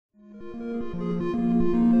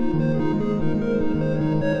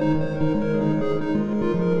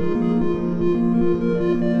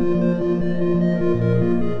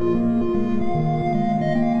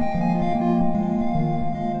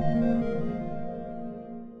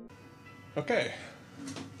Okay.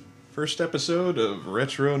 First episode of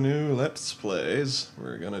RetroNu Let's Plays.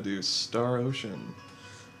 We're gonna do StarOcean.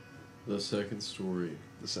 The second story.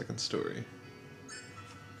 The second story.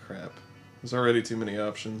 Crap. There's already too many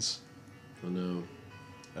options. I know.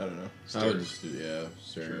 I don't know. I would just do, yeah,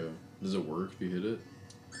 stereo. Sure. Does it work if you hit it?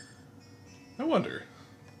 I wonder.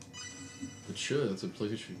 It should. It's a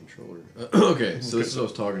PlayStation controller. Okay, so this is what I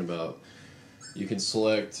was talking about. You can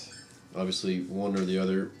select, obviously, one or the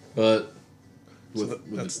other, but...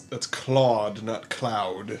 That's Claude, not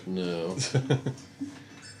Cloud. No.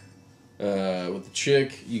 With the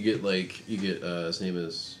chick, you get, his name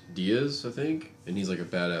is Diaz, I think, and he's like a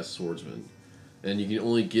badass swordsman. And you can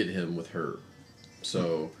only get him with her.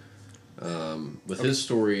 So, with his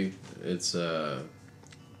story, it's, you're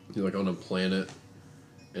like on a planet,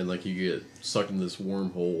 and like you get sucked into this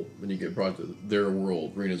wormhole, and you get brought to their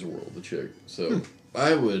world, Rena's world, the chick. So,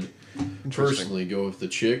 I would personally go with the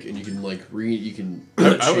chick, and you can like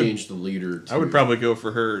change the leader. I would probably go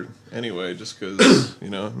for her anyway, just because you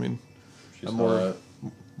know. I mean, she's I'm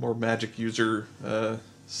more magic user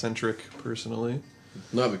centric personally.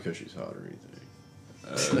 Not because she's hot or anything.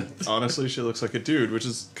 Honestly, she looks like a dude, which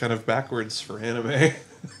is kind of backwards for anime.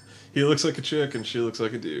 He looks like a chick, and she looks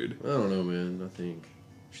like a dude. I don't know, man. I think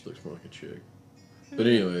she looks more like a chick. But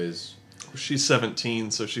anyways, she's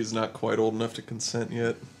 17, so she's not quite old enough to consent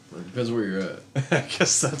yet. It depends where you're at. I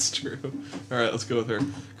guess that's true. Alright, let's go with her.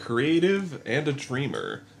 Creative and a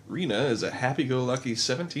dreamer. Rena is a happy-go-lucky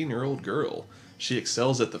 17-year-old girl. She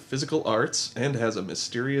excels at the physical arts and has a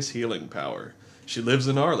mysterious healing power. She lives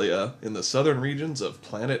in Arlia, in the southern regions of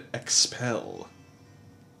planet Expel.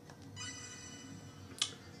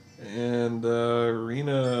 And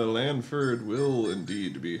Rena Lanford will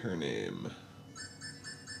indeed be her name.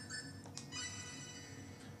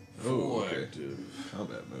 Oh, okay.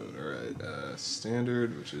 Combat mode. Alright.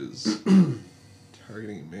 Standard, which is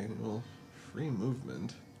targeting manual. Free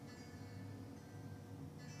movement.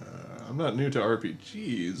 I'm not new to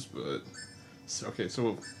RPGs, but... Okay,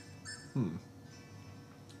 so...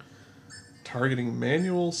 Targeting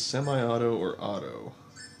manual, semi-auto, or auto.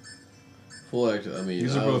 Full active. I mean,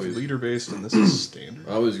 these are both leader-based, and this is standard.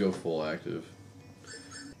 I always go full active.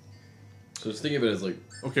 So just think of it as like...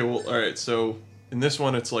 Okay, well, alright, so... In this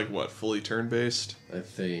one, it's like, what, fully turn-based? I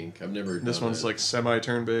think. I've never done This one's it. like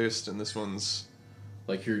semi-turn-based, and this one's...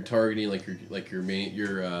 Like you're targeting, no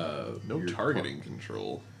targeting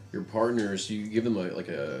control. Your partners, you give them like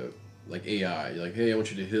AI. You're like, hey, I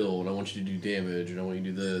want you to heal, and I want you to do damage, and I want you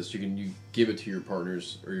to do this. You give it to your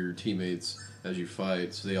partners or your teammates as you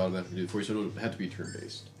fight, so they automatically do it for you, so it don't have to be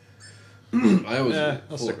turn-based.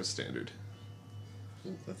 I'll stick with standard.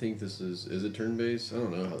 I think this is it turn-based? I don't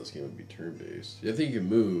know how this game would be turn-based. I think you can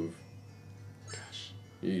move. Gosh.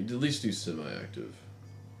 You at least do semi-active.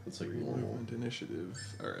 That's like normal. Movement initiative.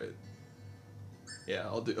 Alright. Yeah,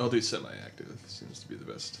 I'll do semi-active. Seems to be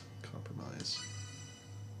the best compromise.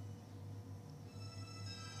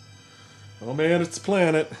 Oh man, it's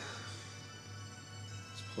planet.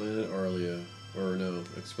 It's planet Arlia. Or no,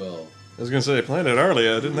 Expel. I was gonna say planet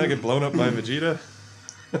Arlia. Didn't that get blown up by Vegeta?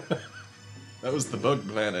 That was the bug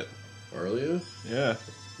planet. Arlia? Yeah.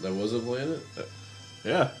 That was a planet?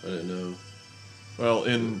 Yeah. I didn't know. Well,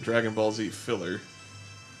 in Dragon Ball Z filler.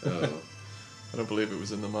 Oh. I don't believe it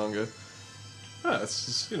was in the manga. It's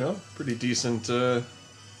just, pretty decent. Yeah,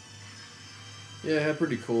 it had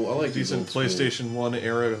pretty cool. I like decent PlayStation 1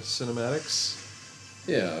 era cinematics.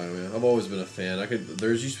 Yeah, I mean, I've always been a fan.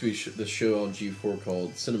 There's used to be this show on G4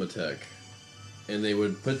 called Cinematech, and they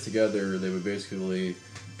would basically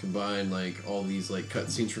combine like all these like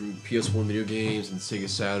cutscenes from PS1 video games and Sega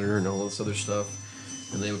Saturn and all this other stuff,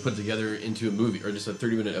 and they would put together into a movie or just a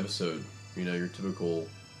 30-minute episode. Your typical,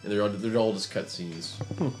 and they're all just cutscenes.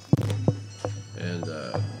 And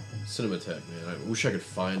Cinematech, man, I wish I could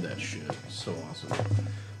find that shit. It's so awesome.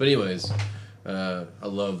 But anyways, I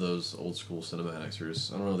love those old school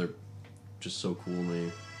cinematics. I don't know, they're just so cool to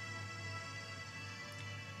me.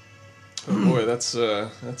 Oh boy, that's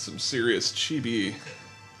some serious chibi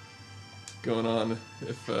going on.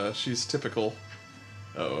 If she's typical.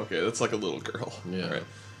 Oh, okay, that's like a little girl. Yeah. All right.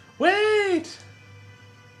 Wait.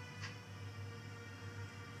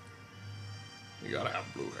 You gotta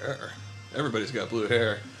have blue hair. Everybody's got blue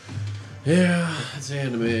hair. Yeah, it's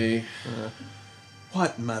anime.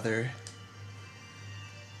 What, mother?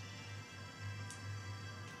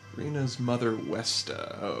 Rena's mother,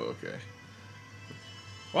 Westa. Oh, okay.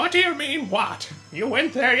 What do you mean, what? You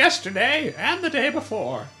went there yesterday and the day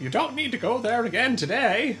before. You don't need to go there again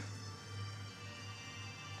today.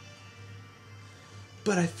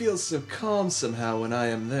 But I feel so calm somehow when I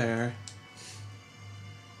am there.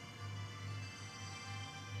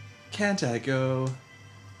 Can't I go?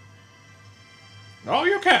 No,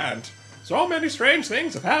 you can't. So many strange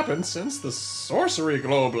things have happened since the sorcery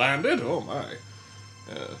globe landed. Oh my.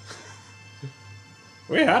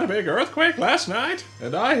 We had a big earthquake last night,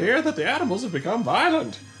 and I hear that the animals have become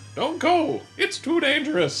violent. Don't go. It's too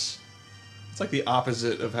dangerous. It's like the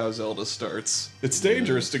opposite of how Zelda starts. It's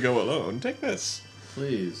dangerous to go alone. Take this.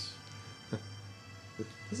 Please.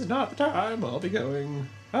 This is not the time. I'll be going.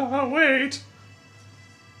 Oh, wait.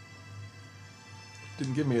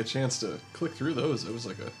 Didn't give me a chance to click through those. It was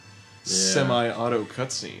like a semi-auto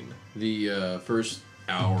cutscene. The first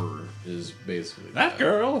hour is basically That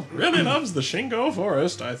girl really loves the Shingo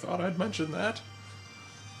Forest. I thought I'd mention that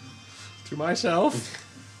to myself.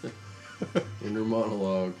 inner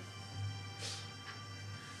monologue.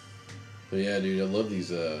 But yeah, dude, I love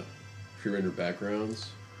these pre-rendered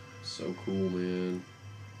backgrounds. So cool, man.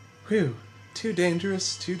 Whew. Too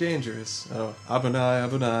dangerous, too dangerous. Oh, Abunai,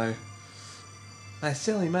 Abunai. My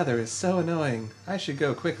silly mother is so annoying. I should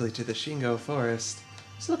go quickly to the Shingo Forest.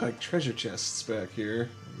 These look like treasure chests back here.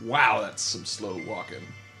 Wow, that's some slow walking.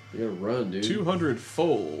 You gotta run, dude. 200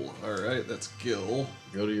 foal. Alright, that's Gil.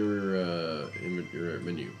 Go to your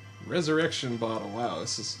menu. Resurrection bottle. Wow,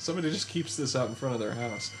 this is somebody just keeps this out in front of their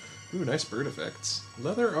house. Ooh, nice bird effects.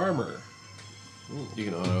 Leather armor. Ooh. You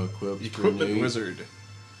can auto-equip. Equipment wizard.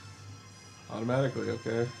 Automatically,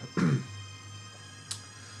 okay.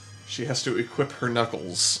 She has to equip her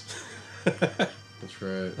knuckles. That's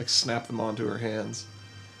right. Like snap them onto her hands.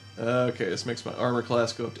 Okay, this makes my armor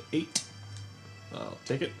class go up to 8. I'll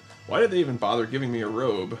take it. Why did they even bother giving me a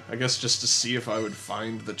robe? I guess just to see if I would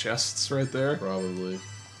find the chests right there. Probably.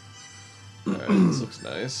 Alright, this looks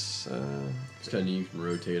nice. It's kind of neat. You can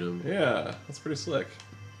rotate them. Yeah, that's pretty slick.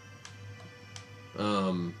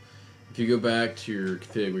 If you go back to your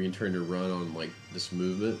config where you can turn your run on like this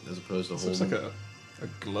movement as opposed to This holding. looks like a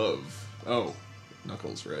glove. Oh,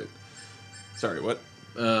 knuckles, right. Sorry, what?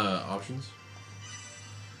 Options.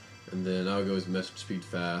 And then I'll go with message speed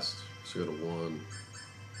fast. So go to 1.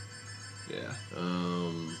 Yeah.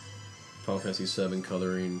 Final Fantasy 7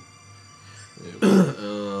 coloring.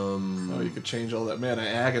 Oh, you could change all that. Man, I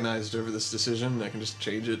agonized over this decision. I can just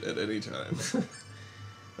change it at any time.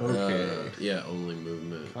 Okay. Yeah, only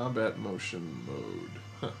movement. Combat motion mode.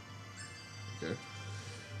 Huh. Okay.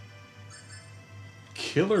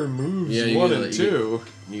 Killer moves Yeah, 1 get, and like, 2.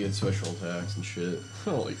 You get special attacks and shit.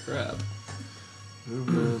 Holy crap.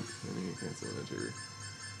 Movement. Any cancel enter.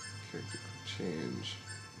 Character change.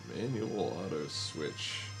 Manual auto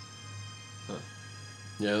switch. Huh.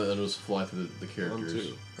 Yeah, that'll just fly through the 1, characters.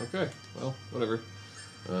 2. Okay. Well, whatever.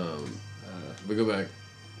 We go back.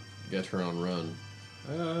 You gotta turn on run.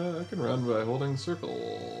 I can run by holding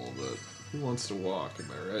circle, but who wants to walk? Am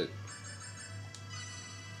I right?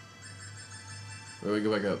 Or we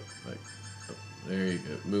go back up. Like, up. There you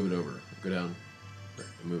go. Move it over. Go down.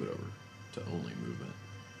 Move it over to only movement.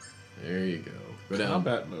 There you go. Go down.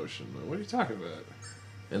 Combat motion. What are you talking about?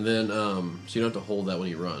 And then, so you don't have to hold that when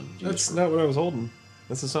you run. You That's just not what I was holding.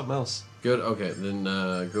 This is something else. Good. Okay, then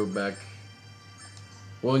go back.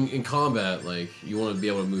 Well, in combat, like you want to be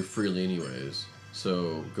able to move freely, anyways.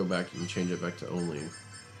 So go back and change it back to only.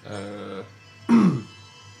 Okay. And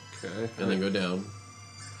then go down.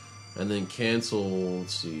 And then cancel.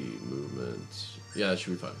 Let's see, movement. Yeah, that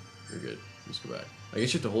should be fine. You're good. Just go back. I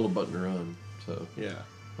guess you have to hold a button to run. So Yeah.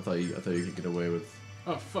 I thought you could get away with.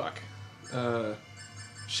 Oh fuck.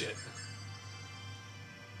 Shit.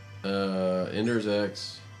 Ender's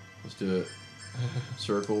X. Let's do it.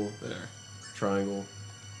 Circle. There. Triangle.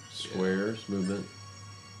 Squares. Movement.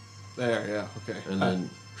 There. Yeah. Okay. And then.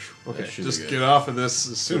 Okay. that should be Just good. get off of this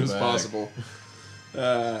as soon Go as back. possible.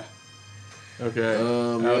 Okay.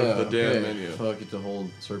 Out Yeah, of the damn okay. menu. Fuck, get to hold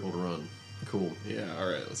circle to run. Cool. Yeah. All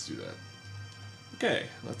right. Let's do that. Okay.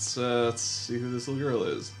 Let's see who this little girl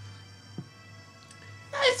is.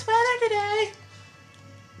 Nice weather today.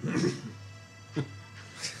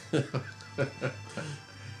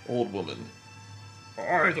 Old woman.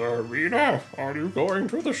 Hi there, Rena. Are you going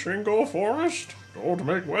to the Shingo Forest? Don't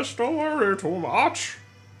make Westo worry too much.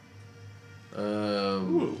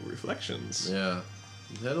 Ooh, reflections. Yeah.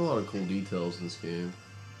 It had a lot of cool details in this game.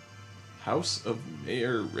 House of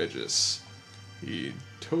Mayor Regis. He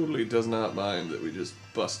totally does not mind that we just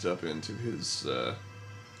bust up into his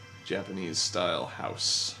Japanese-style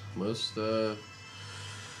house. Most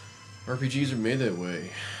RPGs are made that way,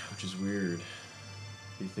 which is weird.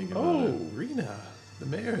 If you think about Oh, it. Rena. The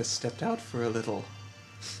mayor has stepped out for a little.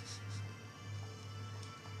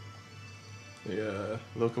 The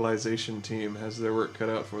localization team has their work cut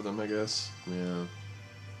out for them, I guess. Yeah.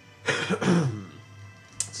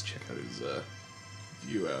 Let's check out his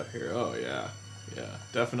view out here. Oh yeah, yeah,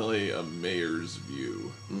 definitely a mayor's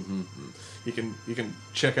view. Mm-hmm. You can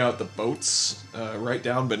check out the boats right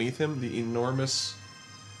down beneath him. The enormous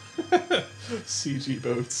CG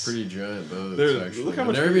boats. Pretty giant boats, They're- actually. look how I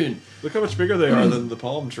much never big- even, Look how much bigger they are than the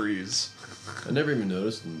palm trees. I never even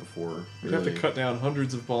noticed them before. We'd have to really. cut down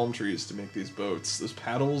hundreds of palm trees to make these boats. Those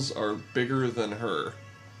paddles are bigger than her.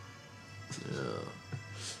 Yeah.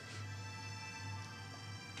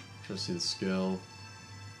 Trying to see the scale.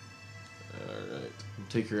 Alright.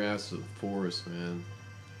 Take your ass to the forest, man.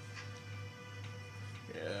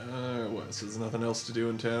 Yeah, what? So there's nothing else to do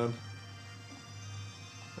in town?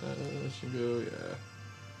 Should go,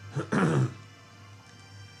 yeah.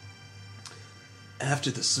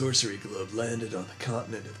 After the sorcery globe landed on the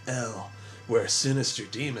continent of El, where sinister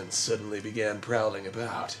demons suddenly began prowling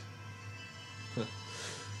about.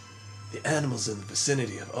 The animals in the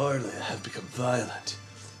vicinity of Arlia have become violent.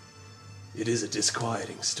 It is a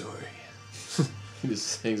disquieting story. He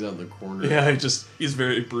just hangs out in the corner. Yeah, he's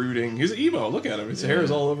very brooding. He's emo, look at him. His hair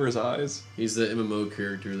is all over his eyes. He's the MMO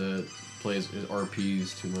character that plays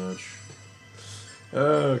RPs too much.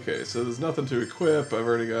 Okay, so there's nothing to equip. I've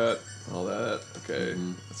already got all that. Okay,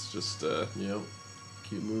 let's just, Yep.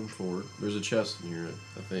 Keep moving forward. There's a chest in here,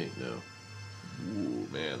 I think, now. Ooh,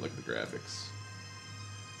 man, look at the graphics.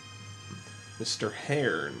 Mr.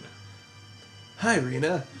 Hearn. Hi,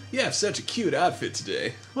 Rena. You have such a cute outfit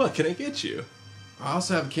today. What can I get you? I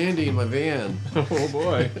also have candy in my van. Oh,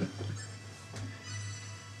 boy.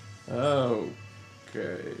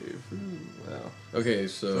 Okay. Wow. Okay,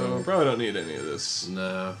 So, so... probably don't need any of this.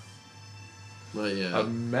 Nah. Not yet. A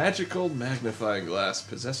magical magnifying glass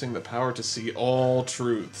possessing the power to see all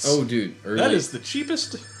truths. Oh, dude. Early, that is the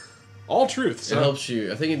cheapest. All truths. It huh? helps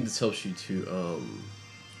you... I think it just helps you to,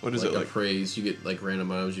 What is like, it like? appraise. You get, like,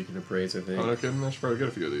 random items you can appraise, I think. Oh, no kidding. I should probably get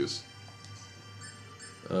a few of these.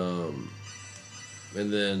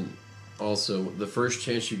 And then also the first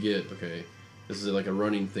chance you get, okay, this is like a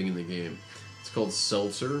running thing in the game. It's called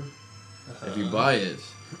seltzer. If you buy it,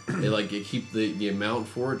 it keep the amount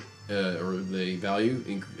for it or the value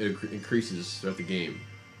increases throughout the game.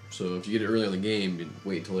 So if you get it early on the game, you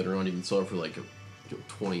wait until later on, you can sell it for like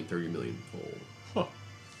 20, 30 million fold. Huh.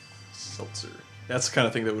 Seltzer. That's the kind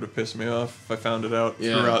of thing that would have pissed me off if I found it out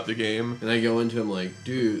Yeah. throughout the game. And I go into him like,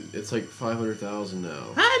 dude, it's like 500,000 now.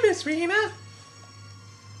 Hi, Miss Rena.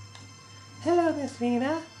 Hello, Miss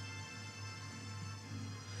Rena.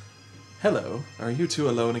 Hello. Are you two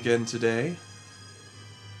alone again today?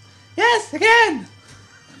 Yes, again.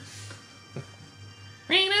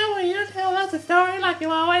 Rena, will you tell us a story like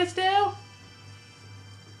you always do?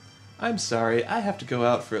 I'm sorry. I have to go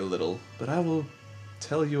out for a little, but I will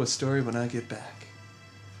tell you a story when I get back.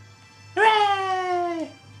 Hooray!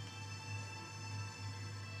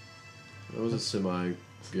 That was a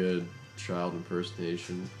semi-good child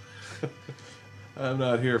impersonation. I'm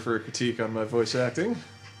not here for a critique on my voice acting.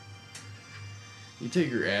 You take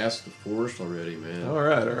your ass to the forest already, man.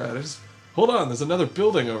 Alright. Hold on, there's another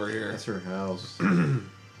building over here. That's her house.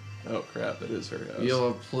 Oh crap, that is her house.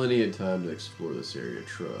 You'll have plenty of time to explore this area,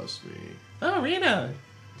 trust me. Oh, Rena.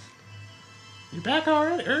 You're back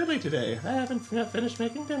already early today. I haven't finished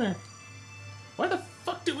making dinner. Why the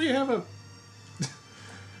fuck do we have a...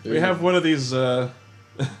 We have one of these, in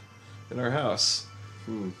our house.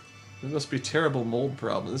 There must be terrible mold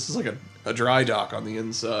problem. This is like a dry dock on the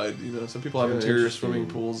inside. You know, some people have Yeah, interior interesting. swimming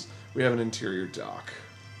pools. We have an interior dock.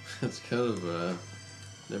 That's kind of,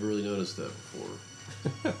 never really noticed that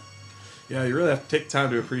before. Yeah, you really have to take time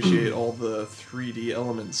to appreciate all the 3D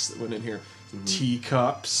elements that went in here.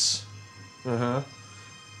 Teacups.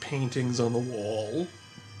 Paintings on the wall.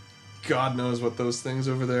 God knows what those things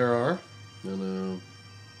over there are. No, no.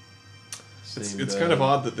 It's kind of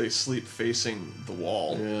odd that they sleep facing the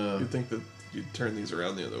wall. Yeah. You'd think that you'd turn these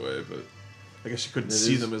around the other way, but I guess you couldn't It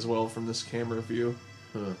see is- them as well from this camera view.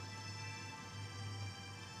 Huh.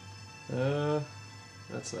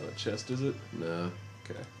 That's not a chest, is it? Nah.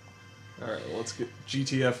 Okay. Alright, well, let's get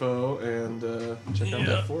GTFO and check out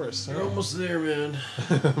that forest. You're almost there, man.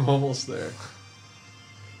 I'm almost there.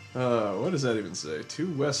 What does that even say?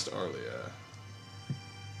 To West Arlia.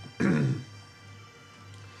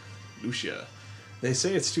 Lucia. They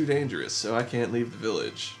say it's too dangerous, so I can't leave the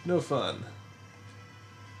village. No fun.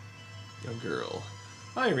 Young girl.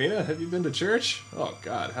 Hi, Rena. Have you been to church? Oh,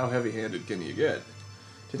 God, how heavy-handed can you get?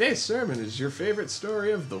 Today's sermon is your favorite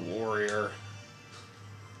story of the warrior.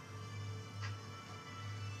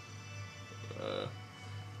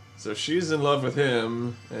 So she's in love with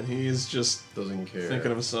him, and he's just Doesn't care.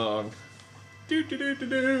 thinking of a song. Do do do do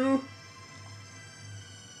do.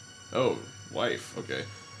 Oh, wife. Okay.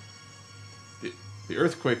 The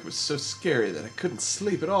earthquake was so scary that I couldn't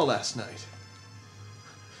sleep at all last night.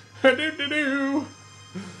 Do-do-do.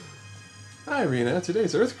 Hi, Rena.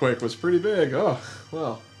 Today's earthquake was pretty big. Oh,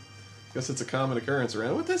 well, guess it's a common occurrence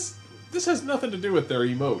around. What this has nothing to do with their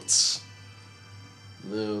emotes.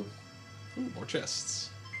 No. Ooh, more chests.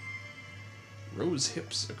 Rose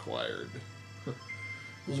hips acquired.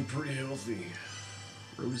 Those are pretty healthy.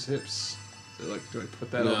 Rose hips. So, like, do I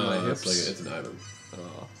put that No, on my hips? it's an item.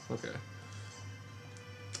 Oh, okay.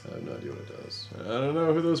 I have no idea what it does. I don't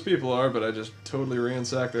know who those people are, but I just totally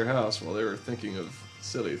ransacked their house while they were thinking of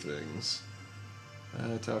silly things.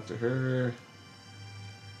 I talked to her.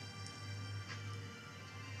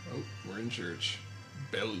 Oh, we're in church.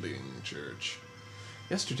 Building church.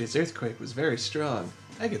 Yesterday's earthquake was very strong.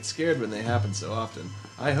 I get scared when they happen so often.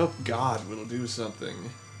 I hope God will do something.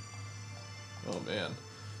 Oh man,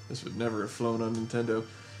 this would never have flown on Nintendo.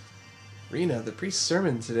 Rena, the priest's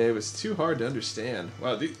sermon today was too hard to understand.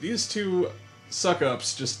 Wow, these two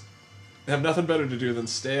suck-ups just have nothing better to do than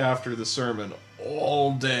stay after the sermon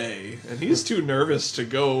all day. And he's too nervous to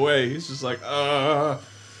go away. He's just like, well,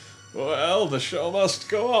 the show must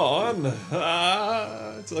go on.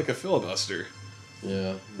 It's like a filibuster.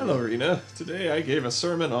 Yeah. Hello, Rena. Today I gave a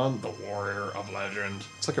sermon on the Warrior of Legend.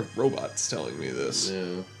 It's like a robot's telling me this.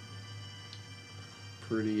 Yeah.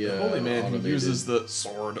 Pretty, The holy man automated. who uses the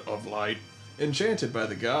Sword of Light, enchanted by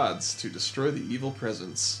the gods to destroy the evil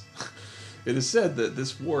presence. It is said that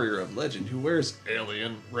this warrior of legend who wears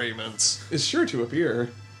alien raiments is sure to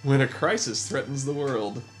appear when a crisis threatens the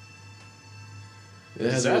world. The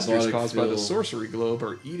It has a disasters robotic caused by the feel. sorcery globe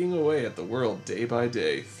are eating away at the world day by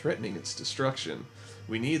day, threatening its destruction.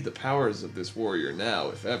 We need the powers of this warrior now,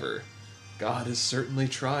 if ever. God is certainly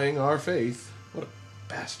trying our faith. What a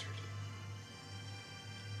bastard.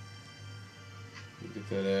 You get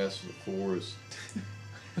that ass in the forest.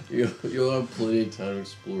 You'll have plenty of time to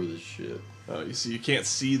explore this shit. You see, you can't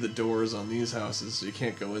see the doors on these houses, so you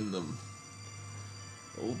can't go in them.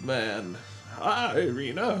 Old man. Hi,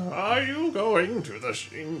 Rena. Are you going to the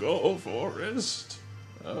Shingo Forest?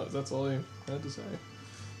 That's all he had to say.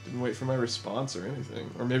 Didn't wait for my response or anything.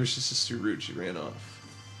 Or maybe she's just too rude, she ran off.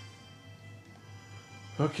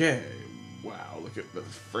 Okay. Wow, look at the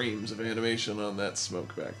frames of animation on that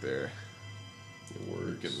smoke back there. It You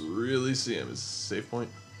works. can really see him. Is this a save point?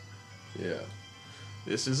 Yeah.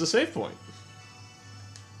 This is a save point.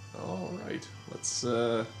 Alright, let's see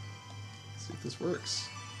if this works.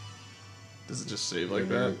 Does it just save like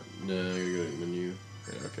that? No, you gotta go to menu.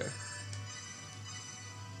 Yeah, okay.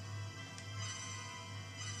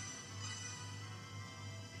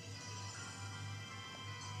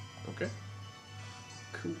 Okay.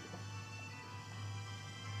 Cool.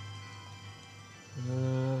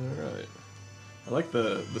 Alright. I like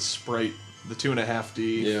the sprite, the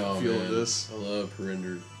 2.5D Yeah, feel man. of this. I love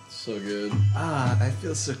rendered. So good. I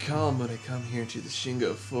feel so calm when I come here to the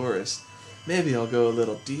Shingo Forest. Maybe I'll go a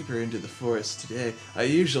little deeper into the forest today. I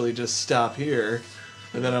usually just stop here.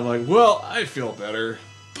 And then I'm like, well, I feel better.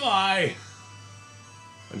 Bye!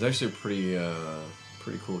 It's actually a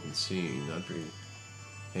pretty cool looking scene. I'd pretty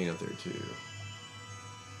hang out there too.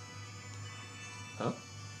 Huh?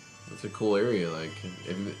 It's a cool area, like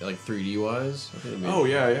 3D wise. I think it'd be- Oh,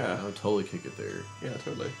 yeah. I would totally kick it there. Yeah,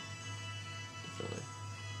 totally. Definitely.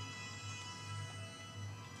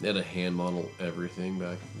 They had to hand model everything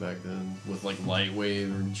back then with like lightweight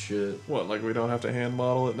and shit. What, like we don't have to hand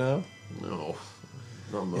model it now? No,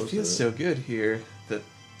 not most It feels of it. so good here.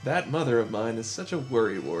 That mother of mine is such a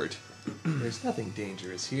worrywart. There's nothing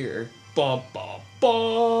dangerous here. Bum, bum,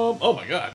 bum! Oh my god.